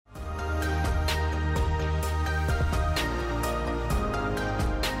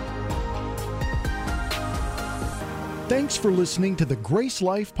Thanks for listening to the Grace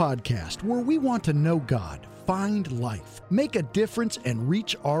Life Podcast, where we want to know God, find life, make a difference, and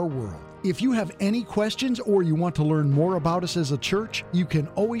reach our world. If you have any questions or you want to learn more about us as a church, you can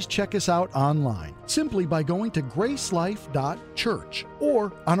always check us out online simply by going to gracelife.church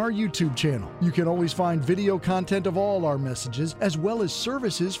or on our YouTube channel. You can always find video content of all our messages as well as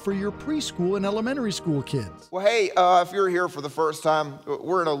services for your preschool and elementary school kids. Well, hey, if you're here for the first time,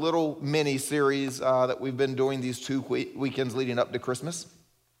 we're in a little mini series that we've been doing these 2 weekends leading up to Christmas.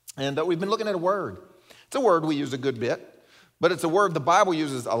 And we've been looking at a word. It's a word we use a good bit. But it's a word the Bible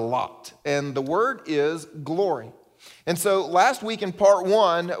uses a lot, and the word is glory. And so last week in part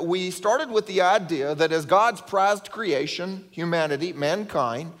 1, we started with the idea that as God's prized creation, humanity,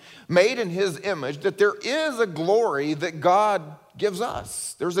 mankind, made in his image, that there is a glory that God gives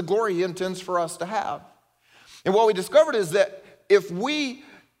us. There's a glory he intends for us to have. And what we discovered is that if we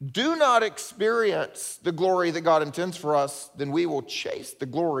do not experience the glory that God intends for us, then we will chase the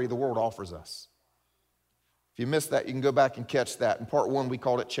glory the world offers us. If you missed that, you can go back and catch that. In part 1, we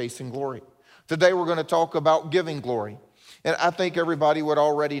called it Chasing Glory. Today, we're going to talk about giving glory. And I think everybody would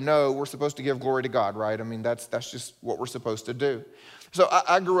already know we're supposed to give glory to God, right? I mean, that's just what we're supposed to do. So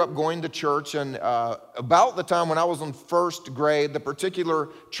I grew up going to church, and about the time when I was in first grade, the particular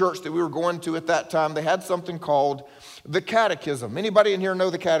church that we were going to at that time, they had something called the catechism. Anybody in here know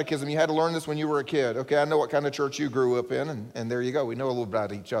the catechism? You had to learn this when you were a kid. Okay, I know what kind of church you grew up in, and there you go. We know a little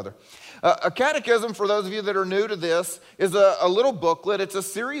about each other. A catechism, for those of you that are new to this, is a little booklet. It's a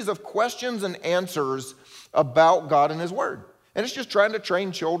series of questions and answers about God and his word. And it's just trying to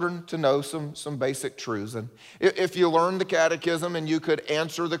train children to know some basic truths. And if you learn the catechism and you could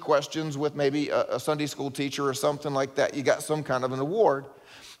answer the questions with maybe a Sunday school teacher or something like that, you got some kind of an award.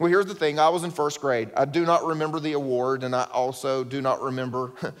 Well, here's the thing. I was in first grade. I do not remember the award, and I also do not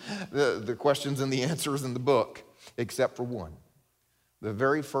remember the questions and the answers in the book, except for one. The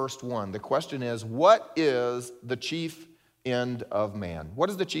very first one. The question is, what is the chief end of man? What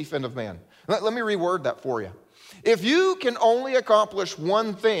is the chief end of man? Let me reword that for you. If you can only accomplish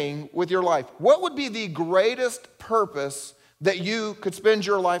one thing with your life, what would be the greatest purpose that you could spend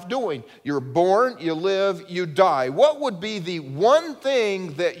your life doing? You're born, you live, you die. What would be the one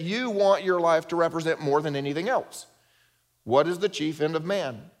thing that you want your life to represent more than anything else? What is the chief end of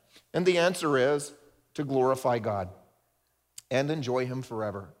man? And the answer is to glorify God and enjoy him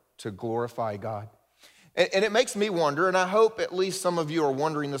forever, to glorify God. And it makes me wonder, and I hope at least some of you are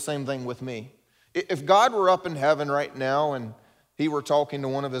wondering the same thing with me. If God were up in heaven right now and he were talking to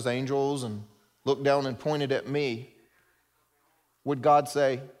one of his angels and looked down and pointed at me, would God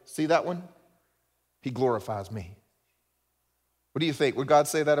say, see that one? He glorifies me. What do you think? Would God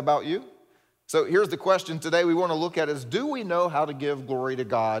say that about you? So here's the question today we want to look at is, do we know how to give glory to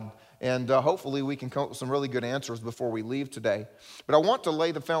God? And hopefully we can come up with some really good answers before we leave today. But I want to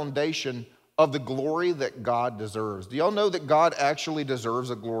lay the foundation of the glory that God deserves. Do y'all know that God actually deserves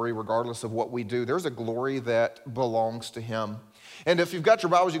a glory regardless of what we do? There's a glory that belongs to him. And if you've got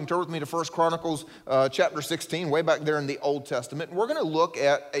your Bibles, you can turn with me to 1 Chronicles chapter 16, way back there in the Old Testament. And we're going to look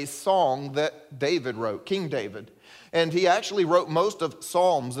at a song that David wrote, King David. And he actually wrote most of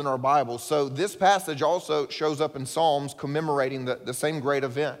Psalms in our Bible. So this passage also shows up in Psalms commemorating the same great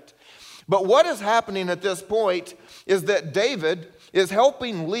event. But what is happening at this point is that David is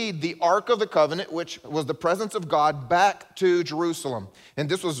helping lead the Ark of the Covenant, which was the presence of God, back to Jerusalem. And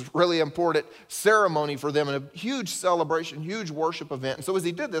this was really important ceremony for them and a huge celebration, huge worship event. And so as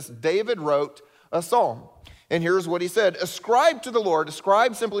he did this, David wrote a psalm. And here's what he said. Ascribe to the Lord.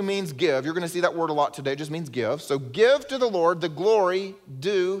 Ascribe simply means give. You're going to see that word a lot today. It just means give. So give to the Lord the glory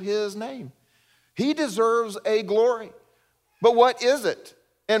due his name. He deserves a glory. But what is it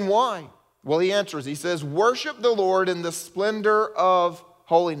and why? Well, he answers. He says, worship the Lord in the splendor of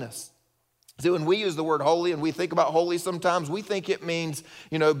holiness. See, when we use the word holy and we think about holy sometimes, we think it means,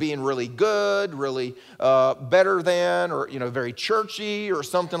 being really good, really better than, or, very churchy or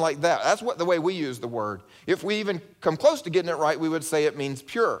something like that. That's the way we use the word. If we even come close to getting it right, we would say it means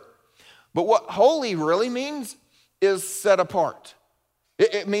pure. But what holy really means is set apart.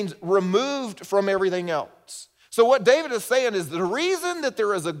 It means removed from everything else. So what David is saying is the reason that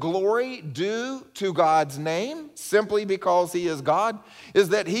there is a glory due to God's name, simply because he is God, is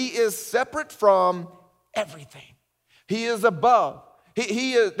that he is separate from everything. He is above.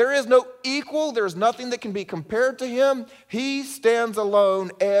 There is no equal. There's nothing that can be compared to him. He stands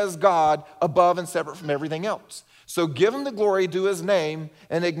alone as God, above and separate from everything else. So give him the glory due his name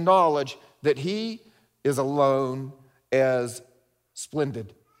and acknowledge that he is alone as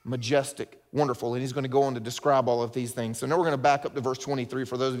splendid, majestic, wonderful. And he's going to go on to describe all of these things. So now we're going to back up to verse 23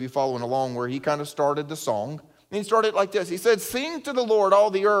 for those of you following along, where he kind of started the song And he started like this. He said, sing to the Lord, all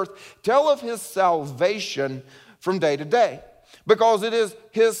the earth. Tell of his salvation from day to day. Because it is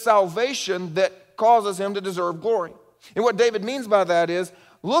his salvation that causes him to deserve glory. And what David means by that is,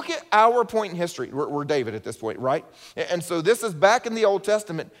 look at our point in history. We're David at this point, right? And so this is back in the Old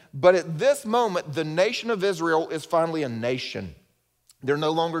Testament. But at this moment, the nation of Israel is finally a nation. They're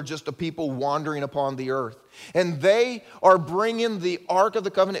no longer just a people wandering upon the earth. And they are bringing the Ark of the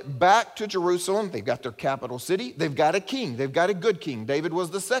Covenant back to Jerusalem. They've got their capital city. They've got a king. They've got a good king. David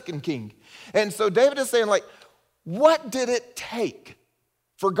was the second king. And so David is saying, like, what did it take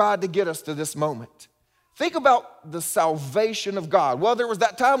for God to get us to this moment? Think about the salvation of God. Well, there was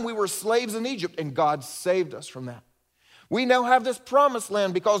that time we were slaves in Egypt, and God saved us from that. We now have this promised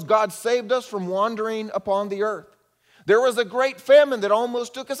land because God saved us from wandering upon the earth. There was a great famine that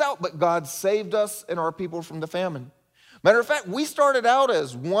almost took us out, but God saved us and our people from the famine. Matter of fact, we started out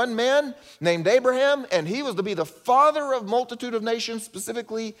as one man named Abraham, and he was to be the father of multitude of nations,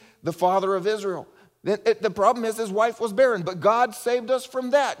 specifically the father of Israel. The problem is his wife was barren, but God saved us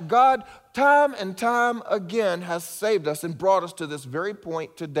from that. God, time and time again, has saved us and brought us to this very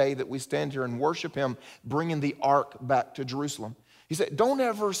point today that we stand here and worship him, bringing the ark back to Jerusalem. He said, don't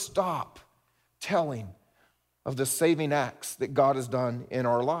ever stop telling of the saving acts that God has done in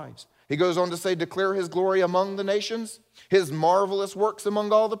our lives. He goes on to say, declare his glory among the nations, his marvelous works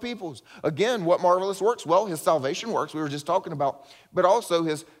among all the peoples. Again, what marvelous works? Well, his salvation works, we were just talking about, but also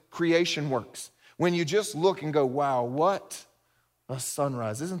his creation works. When you just look and go, wow, what a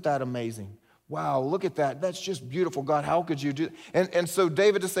sunrise. Isn't that amazing? Wow, look at that. That's just beautiful. God, how could you do that? And so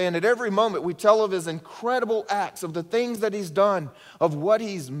David is saying at every moment we tell of his incredible acts, of the things that he's done, of what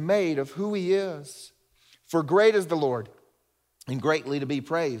he's made, of who he is. For great is the Lord, and greatly to be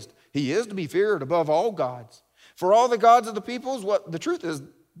praised. He is to be feared above all gods. For all the gods of the peoples, what the truth is,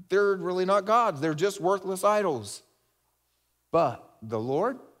 they're really not gods. They're just worthless idols. But the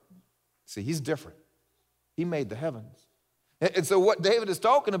Lord, see, he's different. He made the heavens. And so what David is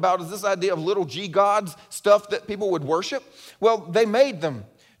talking about is this idea of little g gods, stuff that people would worship. Well, they made them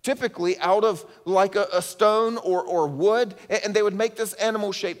typically out of like a stone or wood, and they would make this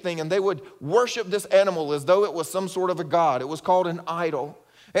animal-shaped thing, and they would worship this animal as though it was some sort of a god. It was called an idol.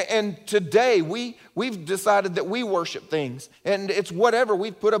 And today, we've decided that we worship things, and it's whatever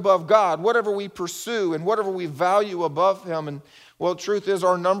we've put above God, whatever we pursue, and whatever we value above him. And well, the truth is,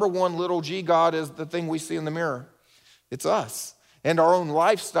 our number one little g god is the thing we see in the mirror. It's us. And our own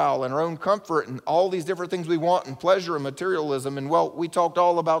lifestyle and our own comfort and all these different things we want and pleasure and materialism. And well, we talked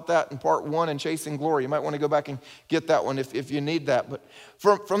all about that in part 1 in Chasing Glory. You might want to go back and get that one if you need that. But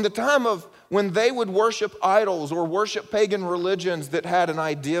from the time of when they would worship idols or worship pagan religions that had an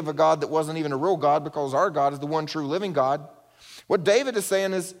idea of a God that wasn't even a real God, because our God is the one true living God, what David is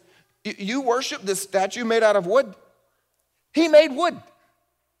saying is, you worship this statue made out of wood. He made wood.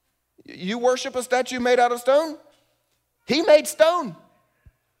 You worship a statue made out of stone. He made stone.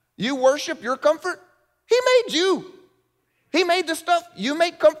 You worship your comfort. He made you. He made the stuff you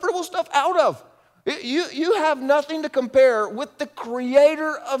make comfortable stuff out of. You have nothing to compare with the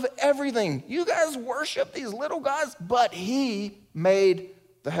creator of everything. You guys worship these little gods, but he made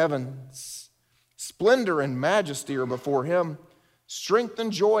the heavens. Splendor and majesty are before him. Strength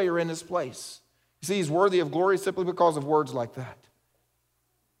and joy are in his place. You see, he's worthy of glory simply because of words like that.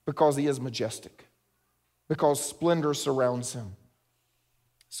 Because he is majestic. Because splendor surrounds him.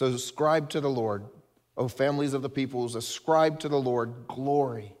 So ascribe to the Lord, O families of the peoples, ascribe to the Lord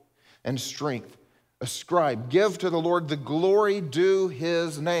glory and strength. Ascribe, give to the Lord the glory due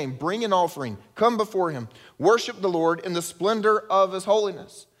his name. Bring an offering, come before him. Worship the Lord in the splendor of his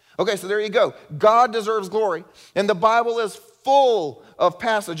holiness. Okay, so there you go. God deserves glory. And the Bible is full of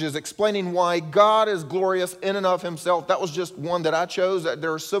passages explaining why God is glorious in and of himself. That was just one that I chose.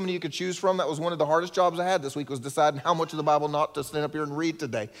 There are so many you could choose from. That was one of the hardest jobs I had this week, was deciding how much of the Bible not to stand up here and read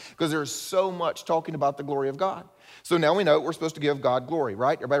today, because there's so much talking about the glory of God. So now we know we're supposed to give God glory,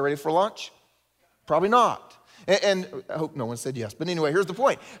 right? Everybody ready for lunch? Probably not. And I hope no one said yes. But anyway, here's the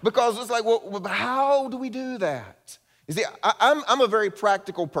point. Because it's like, well, how do we do that? You see, I'm a very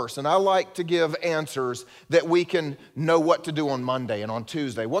practical person. I like to give answers that we can know what to do on Monday and on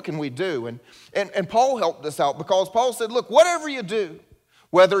Tuesday. What can we do? And Paul helped us out, because Paul said, look, whatever you do,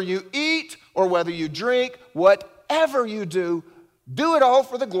 whether you eat or whether you drink, whatever you do it all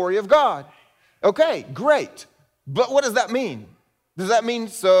for the glory of God. Okay, great. But what does that mean? Does that mean,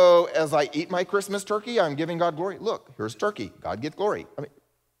 so as I eat my Christmas turkey, I'm giving God glory? Look, here's turkey. God gets glory. I mean,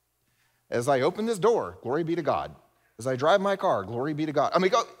 as I open this door, glory be to God. As I drive my car, glory be to God. I mean,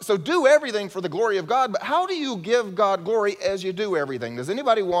 so do everything for the glory of God, but how do you give God glory as you do everything? Does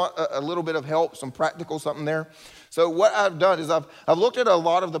anybody want a little bit of help, some practical something there? So what I've done is I've looked at a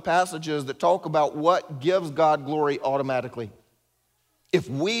lot of the passages that talk about what gives God glory automatically. If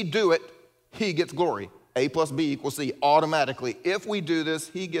we do it, he gets glory. A plus B equals C, automatically. If we do this,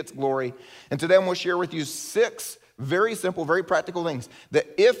 he gets glory. And today I'm going to share with you 6 very simple, very practical things that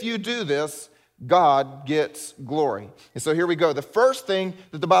if you do this, God gets glory. And so here we go. The first thing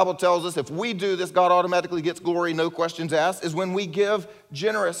that the Bible tells us, if we do this, God automatically gets glory, no questions asked, is when we give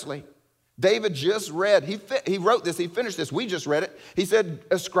generously. David just read, he wrote this, he finished this, we just read it. He said,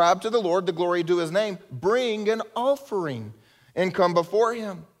 ascribe to the Lord the glory due his name, bring an offering and come before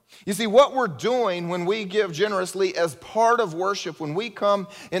him. You see, what we're doing when we give generously as part of worship, when we come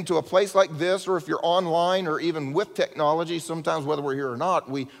into a place like this, or if you're online or even with technology, sometimes whether we're here or not,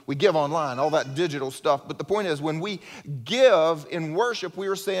 we give online, all that digital stuff. But the point is, when we give in worship, we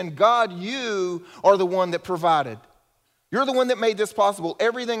are saying, God, you are the one that provided. You're the one that made this possible.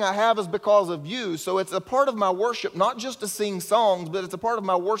 Everything I have is because of you. So it's a part of my worship, not just to sing songs, but it's a part of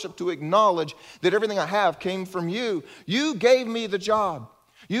my worship to acknowledge that everything I have came from you. You gave me the job.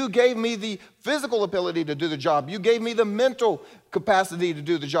 You gave me the physical ability to do the job. You gave me the mental capacity to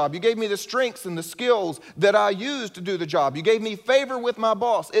do the job. You gave me the strengths and the skills that I use to do the job. You gave me favor with my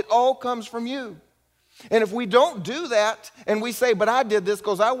boss. It all comes from you. And if we don't do that and we say, but I did this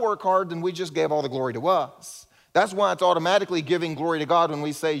because I work hard, then we just gave all the glory to us. That's why it's automatically giving glory to God when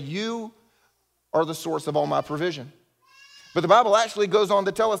we say, you are the source of all my provision. But the Bible actually goes on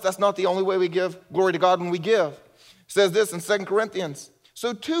to tell us that's not the only way we give glory to God when we give. It says this in 2 Corinthians.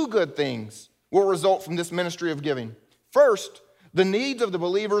 So 2 good things will result from this ministry of giving. First, the needs of the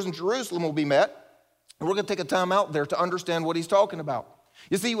believers in Jerusalem will be met. And we're going to take a time out there to understand what he's talking about.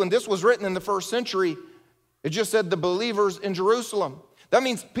 You see, when this was written in the first century, it just said the believers in Jerusalem. That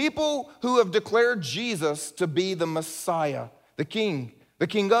means people who have declared Jesus to be the Messiah, the King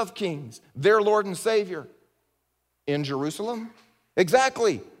of Kings, their Lord and Savior in Jerusalem.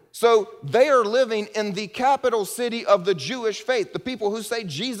 Exactly. So they are living in the capital city of the Jewish faith, the people who say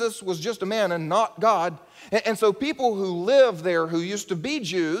Jesus was just a man and not God. And so people who live there who used to be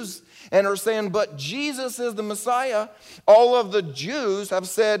Jews and are saying, but Jesus is the Messiah, all of the Jews have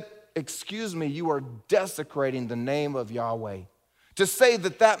said, excuse me, you are desecrating the name of Yahweh. To say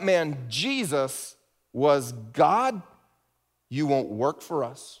that that man Jesus was God, you won't work for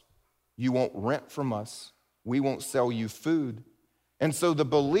us. You won't rent from us. We won't sell you food. And so the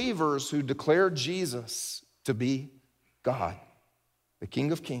believers who declared Jesus to be God, the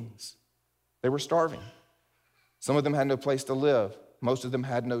King of Kings, they were starving. Some of them had no place to live. Most of them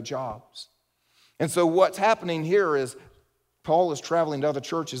had no jobs. And so what's happening here is Paul is traveling to other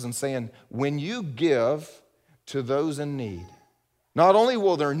churches and saying, when you give to those in need, not only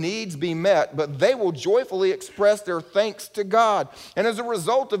will their needs be met, but they will joyfully express their thanks to God. And as a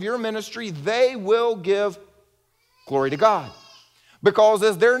result of your ministry, they will give glory to God. Because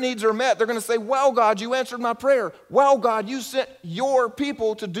as their needs are met, they're going to say, wow, God, you answered my prayer. Wow, God, you sent your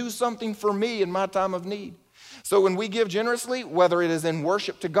people to do something for me in my time of need. So when we give generously, whether it is in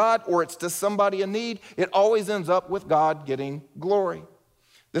worship to God or it's to somebody in need, it always ends up with God getting glory.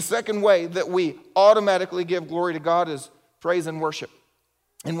 The second way that we automatically give glory to God is praise and worship.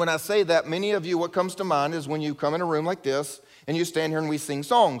 And when I say that, many of you, what comes to mind is when you come in a room like this and you stand here and we sing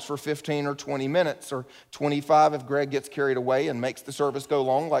songs for 15 or 20 minutes or 25 if Greg gets carried away and makes the service go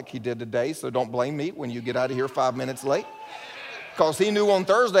long like he did today. So don't blame me when you get out of here 5 minutes late. Because he knew on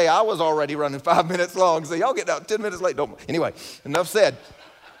Thursday I was already running 5 minutes long. So y'all get out 10 minutes late. Anyway, enough said.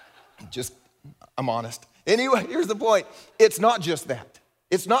 I'm honest. Anyway, here's the point. It's not just that.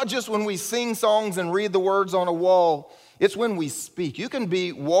 It's not just when we sing songs and read the words on a wall. It's when we speak. You can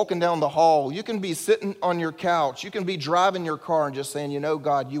be walking down the hall. You can be sitting on your couch. You can be driving your car and just saying, you know,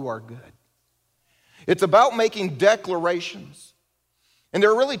 God, you are good. It's about making declarations. And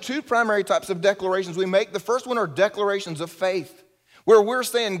there are really 2 primary types of declarations we make. The first one are declarations of faith, where we're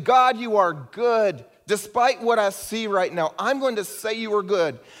saying, God, you are good. Despite what I see right now, I'm going to say you are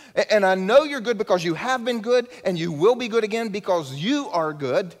good. And I know you're good because you have been good, and you will be good again because you are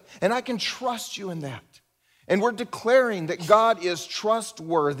good, and I can trust you in that. And we're declaring that God is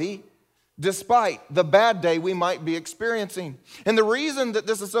trustworthy despite the bad day we might be experiencing. And the reason that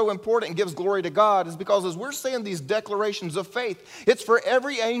this is so important and gives glory to God is because as we're saying these declarations of faith, it's for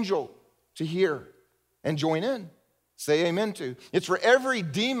every angel to hear and join in, say amen to. It's for every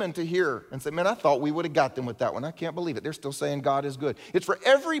demon to hear and say, man, I thought we would have got them with that one. I can't believe it. They're still saying God is good. It's for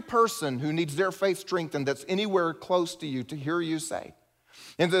every person who needs their faith strengthened that's anywhere close to you to hear you say.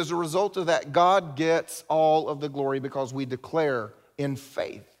 And as a result of that, God gets all of the glory because we declare in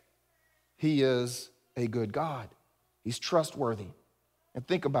faith He is a good God. He's trustworthy. And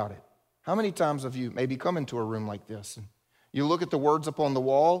think about it. How many times have you maybe come into a room like this and you look at the words up on the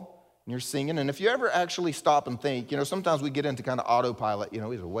wall and you're singing, and if you ever actually stop and think, sometimes we get into kind of autopilot, we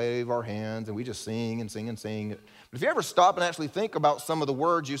just wave our hands and we just sing and sing and sing. But if you ever stop and actually think about some of the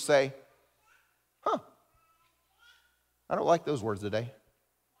words, you say, I don't like those words today.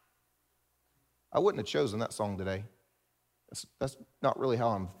 I wouldn't have chosen that song today. That's not really how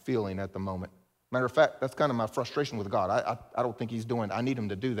I'm feeling at the moment. Matter of fact, that's kind of my frustration with God. I don't think He's doing, I need Him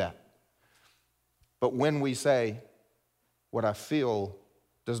to do that. But when we say, what I feel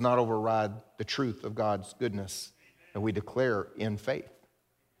does not override the truth of God's goodness, and we declare in faith,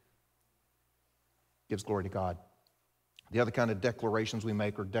 gives glory to God. The other kind of declarations we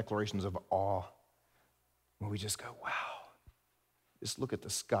make are declarations of awe, when we just go, wow. Just look at the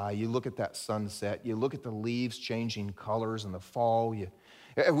sky. You look at that sunset. You look at the leaves changing colors in the fall.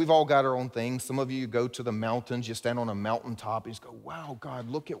 We've all got our own things. Some of you go to the mountains. You stand on a mountaintop and you just go, wow, God,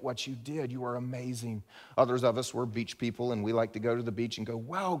 look at what you did. You are amazing. Others of us, we're beach people, and we like to go to the beach and go,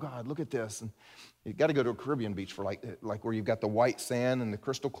 wow, God, look at this. And you've got to go to a Caribbean beach for like where you've got the white sand and the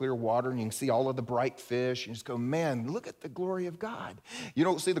crystal clear water, and you can see all of the bright fish. And you just go, man, look at the glory of God. You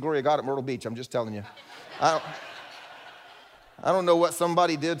don't see the glory of God at Myrtle Beach. I'm just telling you. I don't know what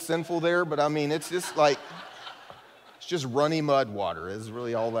somebody did sinful there, but I mean, it's just runny mud water is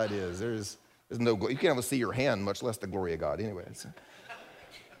really all that is. There's no, you can't even see your hand, much less the glory of God. Anyway,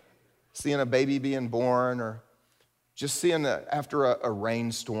 seeing a baby being born, or just seeing after a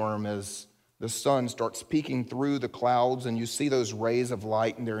rainstorm as the sun starts peeking through the clouds and you see those rays of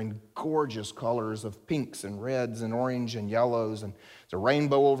light, and they're in gorgeous colors of pinks and reds and orange and yellows, and there's a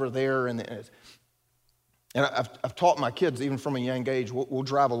rainbow over there, and I've taught my kids, even from a young age, we'll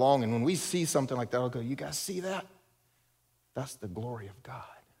drive along, and when we see something like that, I'll go, you guys see that? That's the glory of God.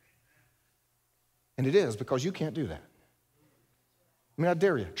 And it is, because you can't do that. I mean, I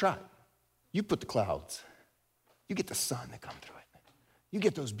dare you, try it. You put the clouds. You get the sun that come through it. You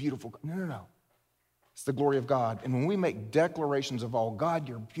get those beautiful, no. It's the glory of God. And when we make declarations of all, God,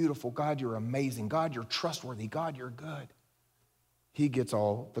 you're beautiful. God, you're amazing. God, you're trustworthy. God, you're good. He gets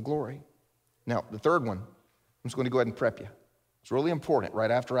all the glory. Now, the third one, I'm just going to go ahead and prep you. It's really important.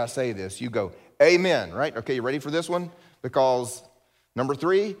 Right after I say this, you go, amen, right? Okay, you ready for this one? Because number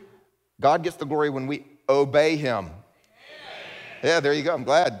 3, God gets the glory when we obey Him. Amen. Yeah, there you go. I'm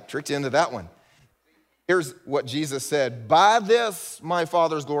glad. Tricked you into that one. Here's what Jesus said. By this my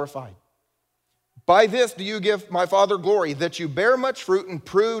Father is glorified. By this do you give my Father glory, that you bear much fruit and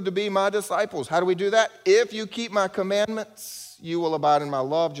prove to be my disciples. How do we do that? If you keep my commandments, you will abide in my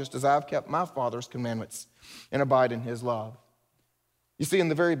love, just as I've kept my Father's commandments and abide in His love. You see, in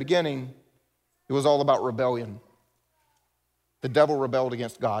the very beginning, it was all about rebellion. The devil rebelled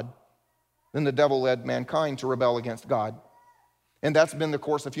against God. Then the devil led mankind to rebel against God. And that's been the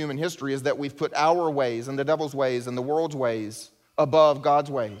course of human history, is that we've put our ways and the devil's ways and the world's ways above God's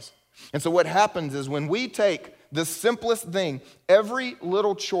ways. And so what happens is when we take the simplest thing, every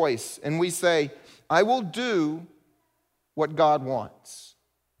little choice, and we say, I will do what God wants.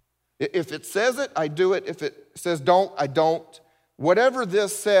 If it says it, I do it. If it says don't, I don't. Whatever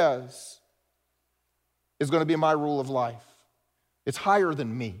this says is going to be my rule of life. It's higher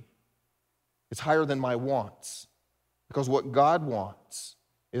than me. It's higher than my wants. Because what God wants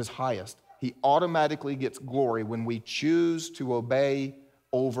is highest. He automatically gets glory when we choose to obey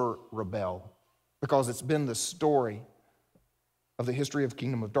over rebel. Because it's been the story of the history of the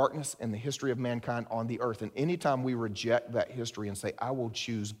kingdom of darkness and the history of mankind on the earth. And anytime we reject that history and say, I will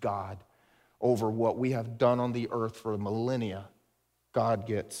choose God over what we have done on the earth for millennia, God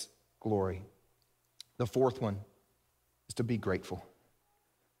gets glory. The fourth one is to be grateful.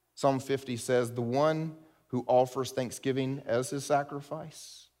 Psalm 50 says, the one who offers thanksgiving as his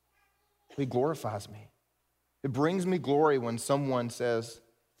sacrifice, he glorifies me. It brings me glory when someone says,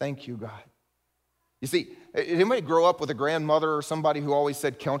 thank you, God. You see, anybody grow up with a grandmother or somebody who always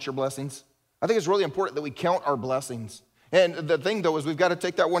said, count your blessings? I think it's really important that we count our blessings. And the thing, though, is we've got to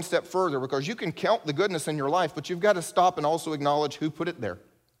take that one step further, because you can count the goodness in your life, but you've got to stop and also acknowledge who put it there.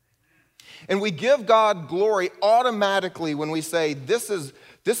 And we give God glory automatically when we say, this is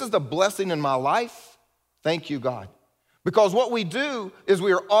the blessing in my life. Thank you, God. Because what we do is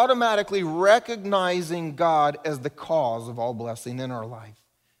we are automatically recognizing God as the cause of all blessing in our life.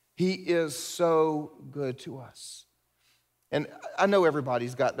 He is so good to us. And I know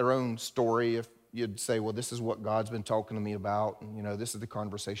everybody's got their own story. If you'd say, well, this is what God's been talking to me about, and this is the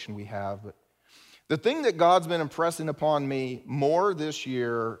conversation we have. But The thing that God's been impressing upon me more this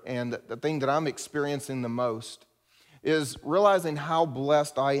year, and the thing that I'm experiencing the most, is realizing how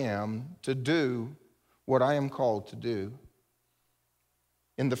blessed I am to do what I am called to do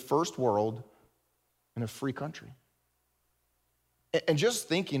in the first world in a free country. And just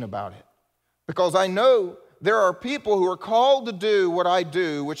thinking about it, because I know there are people who are called to do what I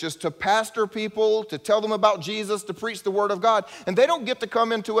do, which is to pastor people, to tell them about Jesus, to preach the word of God, and they don't get to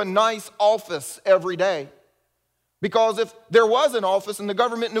come into a nice office every day. Because if there was an office and the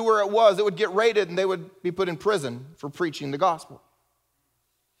government knew where it would get raided and they would be put in prison for preaching the gospel.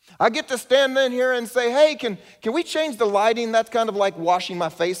 I get to stand in here and say, hey, can we change the lighting? That's kind of like washing my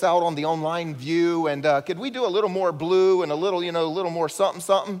face out on the online view. And could we do a little more blue and a little more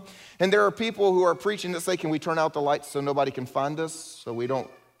something? And there are people who are preaching that say, can we turn out the lights so nobody can find us, so we don't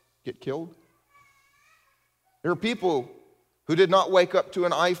get killed? There are people who did not wake up to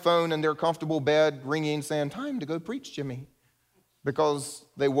an iPhone in their comfortable bed ringing saying, time to go preach, Jimmy, because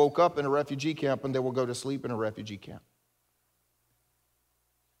they woke up in a refugee camp and they will go to sleep in a refugee camp.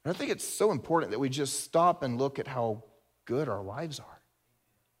 And I think it's so important that we just stop and look at how good our lives are,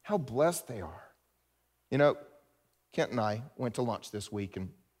 how blessed they are. You know, Kent and I went to lunch this week, and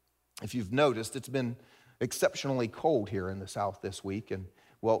if you've noticed, it's been exceptionally cold here in the South this week. And,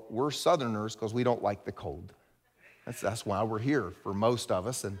 well, we're Southerners because we don't like the cold. That's why we're here for most of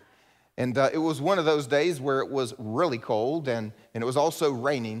us. And it was one of those days where it was really cold, and it was also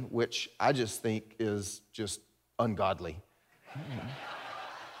raining, which I just think is just ungodly.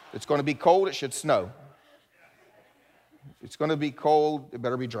 If it's going to be cold, it should snow. If it's going to be cold, it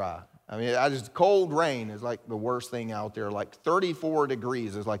better be dry. I mean, cold rain is like the worst thing out there. Like 34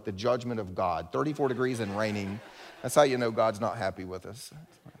 degrees is like the judgment of God. 34 degrees and raining. That's how you know God's not happy with us.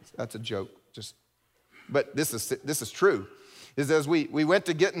 That's a joke. But this is true. Is as we went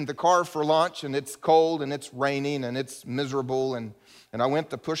to get in the car for lunch, and it's cold and it's raining and it's miserable, and I went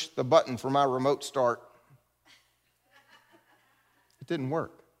to push the button for my remote start. It didn't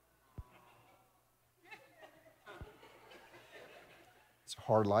work. It's a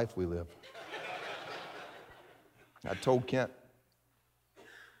hard life we live. I told Kent,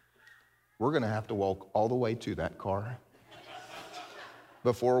 we're going to have to walk all the way to that car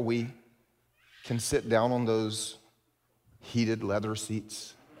before we can sit down on those heated leather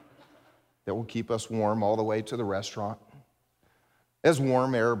seats that will keep us warm all the way to the restaurant as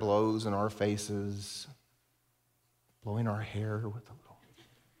warm air blows in our faces, blowing our hair with a little.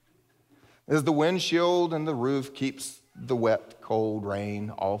 As the windshield and the roof keeps the wet, cold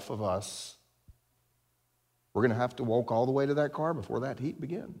rain off of us, we're going to have to walk all the way to that car before that heat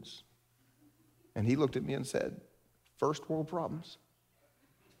begins. And he looked at me and said, first world problems.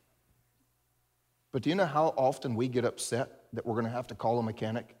 But do you know how often we get upset that we're going to have to call a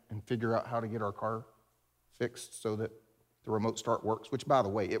mechanic and figure out how to get our car fixed so that the remote start works? Which, by the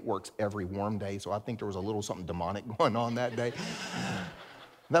way, it works every warm day, so I think there was a little something demonic going on that day.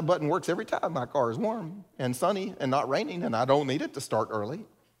 That button works every time my car is warm and sunny and not raining, and I don't need it to start early.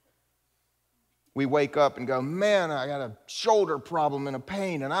 We wake up and go, man, I got a shoulder problem and a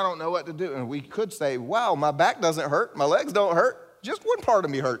pain, and I don't know what to do. And we could say, wow, my back doesn't hurt, my legs don't hurt, just one part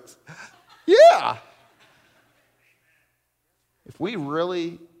of me hurts. Yeah. If we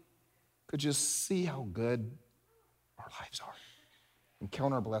really could just see how good our lives are and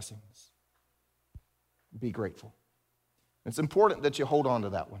count our blessings, be grateful. It's important that you hold on to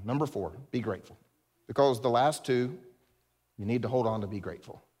that one. Number 4, be grateful. Because the last two, you need to hold on to be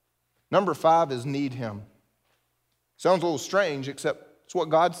grateful. Number 5 is need him. Sounds a little strange, except it's what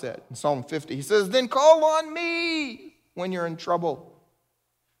God said in Psalm 50. He says, then call on me when you're in trouble.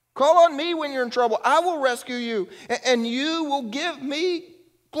 Call on me when you're in trouble. I will rescue you, and you will give me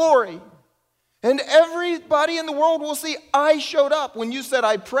glory. And everybody in the world will see I showed up when you said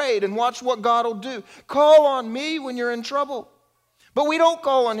I prayed, and watch what God will do. Call on me when you're in trouble. But we don't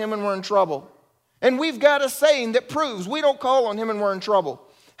call on him when we're in trouble. And we've got a saying that proves we don't call on him when we're in trouble.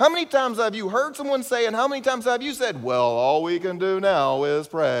 How many times have you heard someone say, and how many times have you said, well, all we can do now is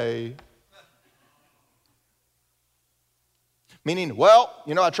pray? Meaning, well,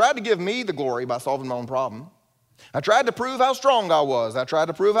 I tried to give me the glory by solving my own problem. I tried to prove how strong I was. I tried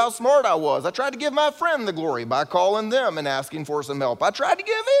to prove how smart I was. I tried to give my friend the glory by calling them and asking for some help. I tried to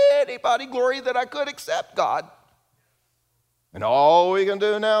give anybody glory that I could except God. And all we can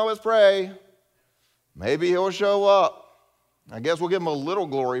do now is pray. Maybe he'll show up. I guess we'll give him a little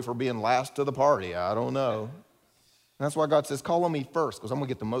glory for being last to the party. I don't know. And that's why God says, call on me first, because I'm going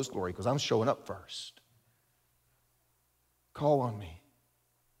to get the most glory, because I'm showing up first. Call on me.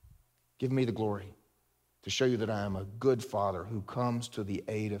 Give me the glory to show you that I am a good father who comes to the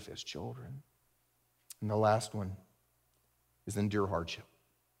aid of his children. And the last one is endure hardship.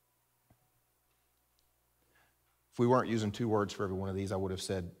 If we weren't using 2 words for every one of these, I would have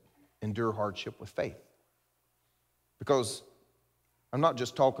said endure hardship with faith. Because I'm not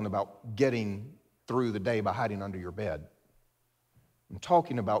just talking about getting through the day by hiding under your bed. I'm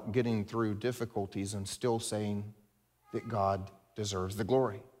talking about getting through difficulties and still saying that God deserves the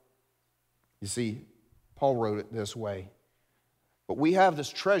glory. You see, Paul wrote it this way. But we have this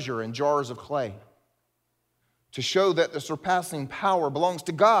treasure in jars of clay to show that the surpassing power belongs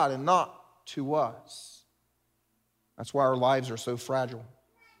to God and not to us. That's why our lives are so fragile.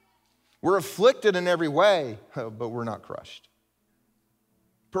 We're afflicted in every way, but we're not crushed.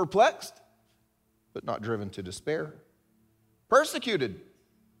 Perplexed, but not driven to despair. Persecuted,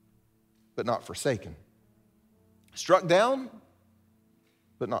 but not forsaken. Struck down,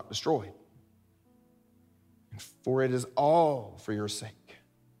 but not destroyed. For it is all for your sake.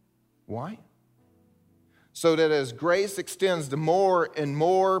 Why? So that as grace extends to more and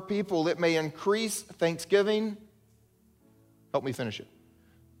more people, it may increase thanksgiving. Help me finish it.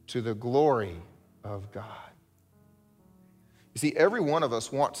 To the glory of God. You see, every one of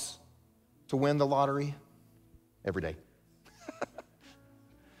us wants to win the lottery every day.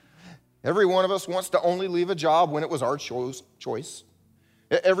 Every one of us wants to only leave a job when it was our choice.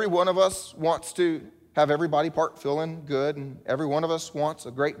 Every one of us wants to have everybody part feeling good, and every one of us wants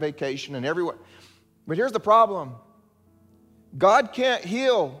a great vacation, and everyone. But here's the problem. God can't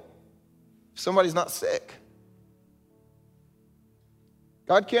heal if somebody's not sick.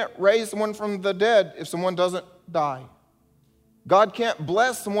 God can't raise someone from the dead if someone doesn't die. God can't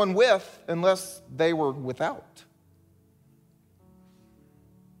bless someone with unless they were without.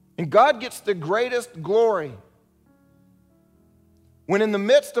 And God gets the greatest glory when in the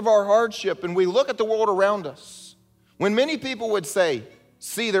midst of our hardship and we look at the world around us, when many people would say,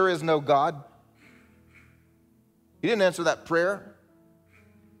 "See, there is no God." He didn't answer that prayer.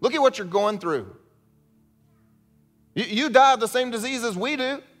 Look at what you're going through. You die of the same disease as we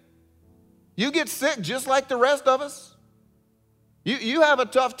do. You get sick just like the rest of us. You have a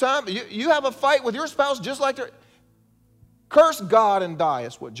tough time. You have a fight with your spouse just like the. Curse God and die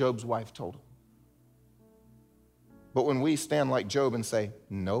is what Job's wife told him. But when we stand like Job and say,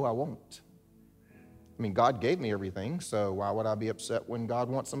 "No, I won't." I mean, God gave me everything, so why would I be upset when God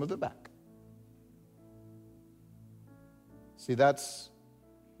wants some of it back? See, that's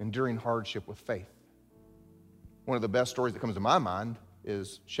enduring hardship with faith. One of the best stories that comes to my mind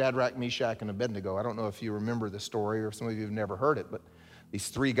is Shadrach, Meshach, and Abednego. I don't know if you remember the story or some of you have never heard it, but these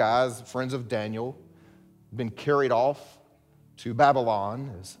 3 guys, friends of Daniel, been carried off to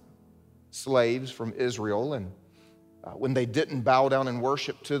Babylon as slaves from Israel. And when they didn't bow down and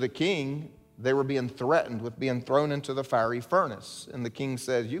worship to the king, they were being threatened with being thrown into the fiery furnace. And the king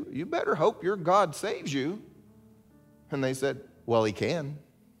said, you better hope your God saves you. And they said, "Well, he can.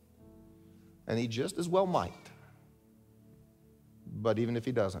 And he just as well might. But even if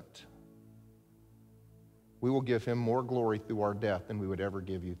he doesn't, we will give him more glory through our death than we would ever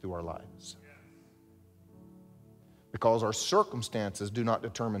give you through our lives. Because our circumstances do not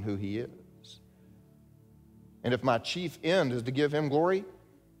determine who he is. And if my chief end is to give him glory,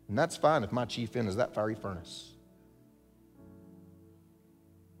 then that's fine if my chief end is that fiery furnace.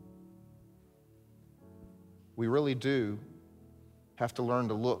 We really do have to learn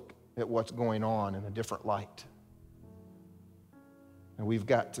to look at what's going on in a different light. And we've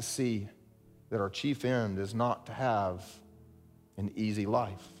got to see that our chief end is not to have an easy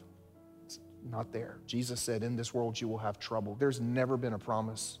life. It's not there. Jesus said, "In this world you will have trouble." There's never been a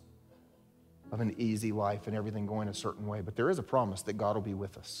promise of an easy life and everything going a certain way, but there is a promise that God will be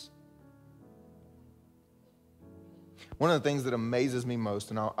with us. One of the things that amazes me most,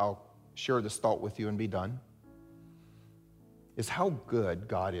 and I'll share this thought with you and be done, is how good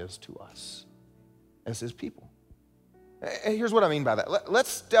God is to us as his people. Here's what I mean by that. Let's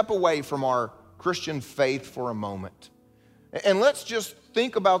step away from our Christian faith for a moment. And let's just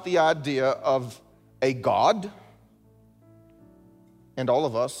think about the idea of a God and all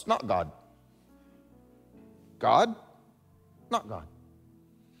of us not God. God, not God.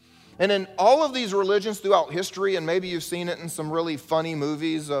 And in all of these religions throughout history, and maybe you've seen it in some really funny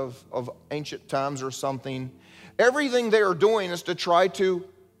movies of ancient times or something, everything they are doing is to try to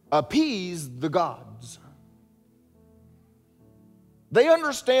appease the gods. They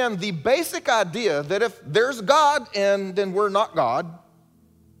understand the basic idea that if there's God and then we're not God,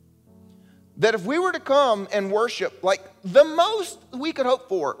 that if we were to come and worship, like the most we could hope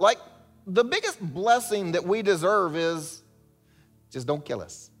for, like the biggest blessing that we deserve is just don't kill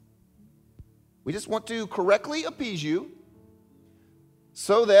us. We just want to correctly appease you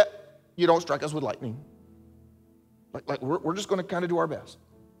so that you don't strike us with lightning. Like we're just going to kind of do our best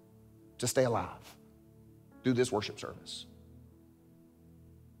to stay alive, do this worship service.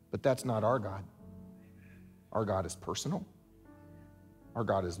 But that's not our God. Our God is personal. Our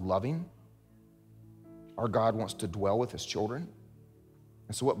God is loving. Our God wants to dwell with his children.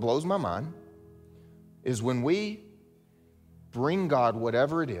 And so what blows my mind is when we bring God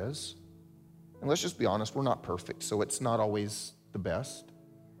whatever it is, and let's just be honest, we're not perfect, so it's not always the best.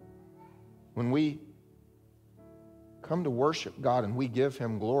 When we come to worship God and we give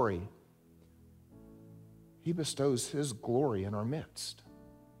him glory, he bestows his glory in our midst.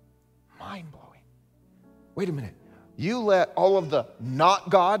 Mind-blowing. Wait a minute. You let all of the not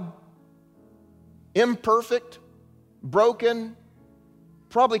God, imperfect, broken,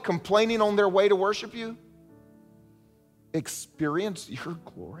 probably complaining on their way to worship you, experience your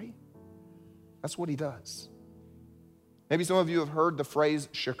glory? That's what he does. Maybe some of you have heard the phrase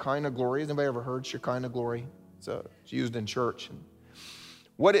Shekinah glory. Has anybody ever heard Shekinah glory? It's used in church. And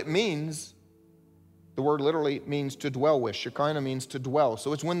what it means, the word literally means to dwell with. Shekinah means to dwell.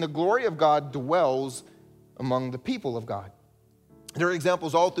 So it's when the glory of God dwells among the people of God. There are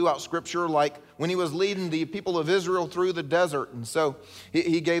examples all throughout Scripture, like when he was leading the people of Israel through the desert. And so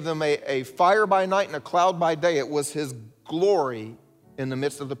he gave them a fire by night and a cloud by day. It was his glory in the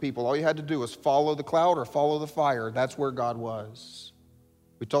midst of the people. All you had to do was follow the cloud or follow the fire. That's where God was.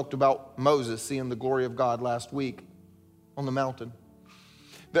 We talked about Moses seeing the glory of God last week on the mountain.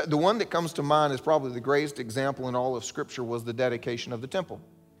 The one that comes to mind is probably the greatest example in all of Scripture was the dedication of the temple.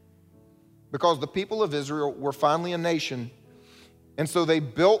 Because the people of Israel were finally a nation, and so they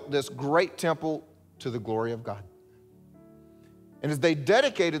built this great temple to the glory of God. And as they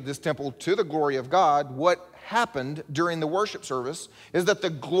dedicated this temple to the glory of God, what happened during the worship service is that the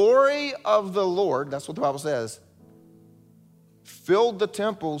glory of the Lord, that's what the Bible says, filled the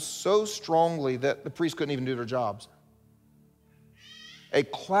temple so strongly that the priests couldn't even do their jobs. A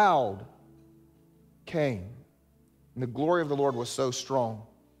cloud came, and the glory of the Lord was so strong.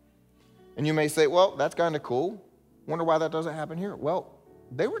 And you may say, well, that's kind of cool. Wonder why that doesn't happen here. Well,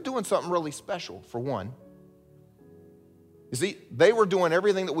 they were doing something really special, for one. You see, they were doing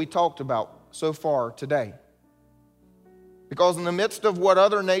everything that we talked about so far today. Because in the midst of what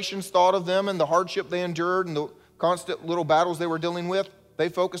other nations thought of them and the hardship they endured and the constant little battles they were dealing with, they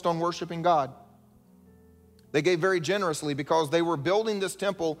focused on worshiping God. They gave very generously because they were building this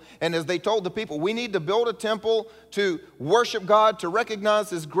temple, and as they told the people, we need to build a temple to worship God, to recognize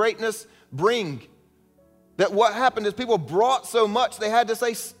his greatness, that what happened is people brought so much they had to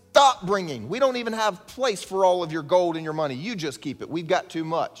say, stop bringing. We don't even have place for all of your gold and your money. You just keep it. We've got too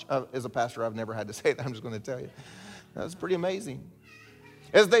much. As a pastor, I've never had to say that. I'm just going to tell you. That's pretty amazing.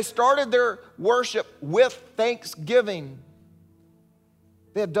 As they started their worship with thanksgiving,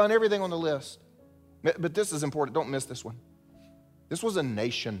 they had done everything on the list. But this is important. Don't miss this one. This was a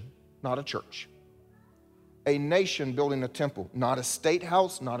nation, not a church. A nation building a temple, not a state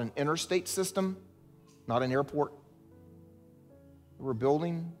house, not an interstate system, not an airport. They were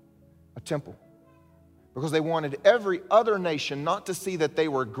building a temple because they wanted every other nation not to see that they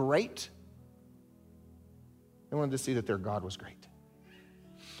were great. They wanted to see that their God was great.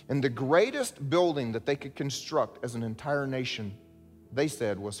 And the greatest building that they could construct as an entire nation, they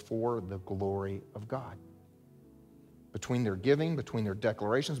said, was for the glory of God. Between their giving, between their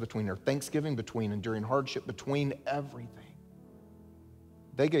declarations, between their thanksgiving, between enduring hardship, between everything.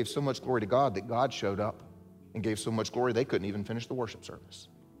 They gave so much glory to God that God showed up and gave so much glory they couldn't even finish the worship service.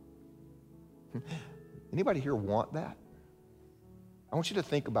 Anybody here want that? I want you to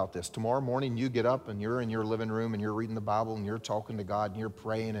think about this. Tomorrow morning you get up and you're in your living room and you're reading the Bible and you're talking to God and you're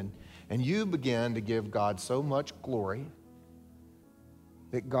praying and you begin to give God so much glory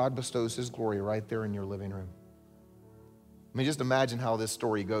that God bestows his glory right there in your living room. I mean, just imagine how this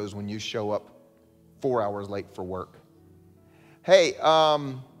story goes when you show up 4 hours late for work. Hey,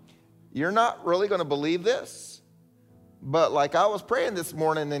 you're not really going to believe this, but like I was praying this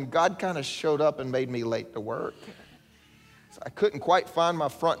morning and God kind of showed up and made me late to work. So I couldn't quite find my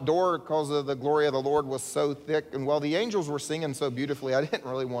front door because of the glory of the Lord was so thick. And while the angels were singing so beautifully, I didn't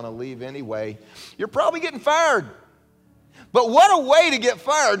really want to leave anyway. You're probably getting fired. But what a way to get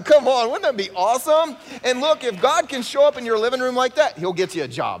fired. Come on, wouldn't that be awesome? And look, if God can show up in your living room like that, he'll get you a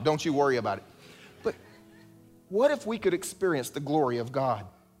job. Don't you worry about it. But what if we could experience the glory of God?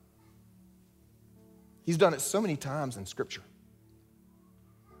 He's done it so many times in Scripture.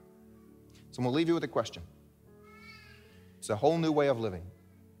 So I'm going to leave you with a question. It's a whole new way of living.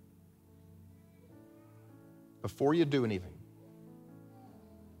 Before you do anything,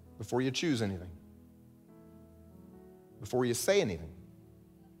 before you choose anything, before you say anything,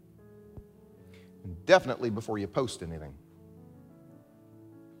 And definitely before you post anything,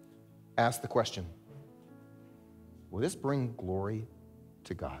 ask the question, will this bring glory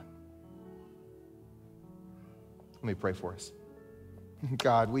to God? Let me pray for us.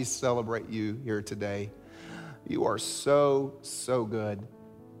 God, we celebrate you here today. You are so, so good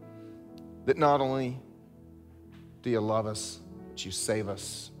that not only do you love us, but you save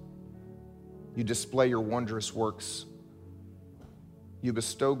us. You display your wondrous works. You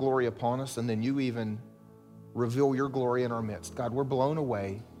bestow glory upon us, and then you even reveal your glory in our midst. God, we're blown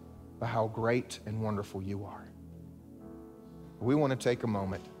away by how great and wonderful you are. We want to take a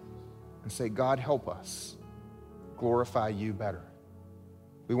moment and say, God, help us glorify you better.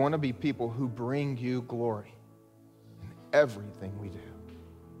 We want to be people who bring you glory in everything we do.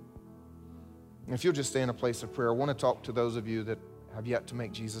 And if you'll just stay in a place of prayer, I want to talk to those of you that have yet to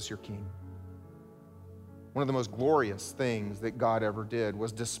make Jesus your King. One of the most glorious things that God ever did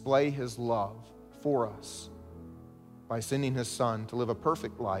was display his love for us by sending his Son to live a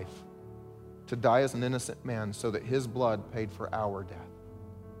perfect life, to die as an innocent man so that his blood paid for our death.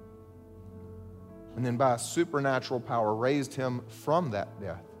 And then by a supernatural power raised him from that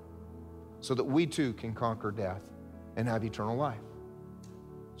death so that we too can conquer death and have eternal life.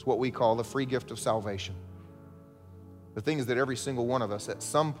 It's what we call the free gift of salvation. The thing is that every single one of us at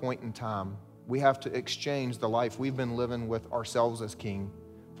some point in time, we have to exchange the life we've been living with ourselves as king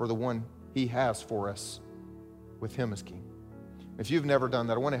for the one he has for us with him as king. If you've never done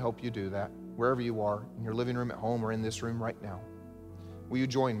that, I want to help you do that wherever you are, in your living room, at home, or in this room right now. Will you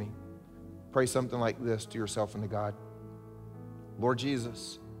join me? Pray something like this to yourself and to God. Lord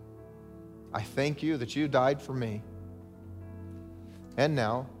Jesus, I thank you that you died for me. And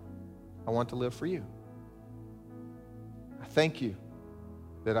now I want to live for you. I thank you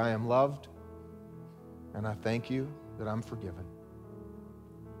that I am loved, and I thank you that I'm forgiven.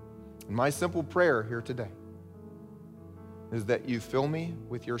 And my simple prayer here today is that you fill me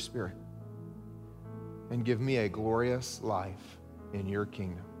with your Spirit and give me a glorious life in your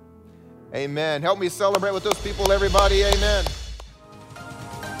kingdom. Amen. Help me celebrate with those people, everybody. Amen.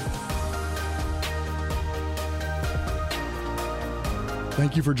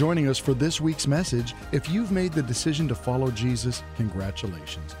 Thank you for joining us for this week's message. If you've made the decision to follow Jesus,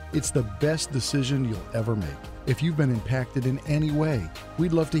 congratulations. It's the best decision you'll ever make. If you've been impacted in any way,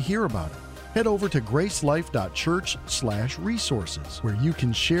 we'd love to hear about it. Head over to gracelife.church/resources, where you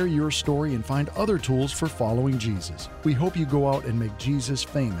can share your story and find other tools for following Jesus. We hope you go out and make Jesus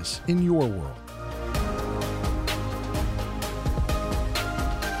famous in your world.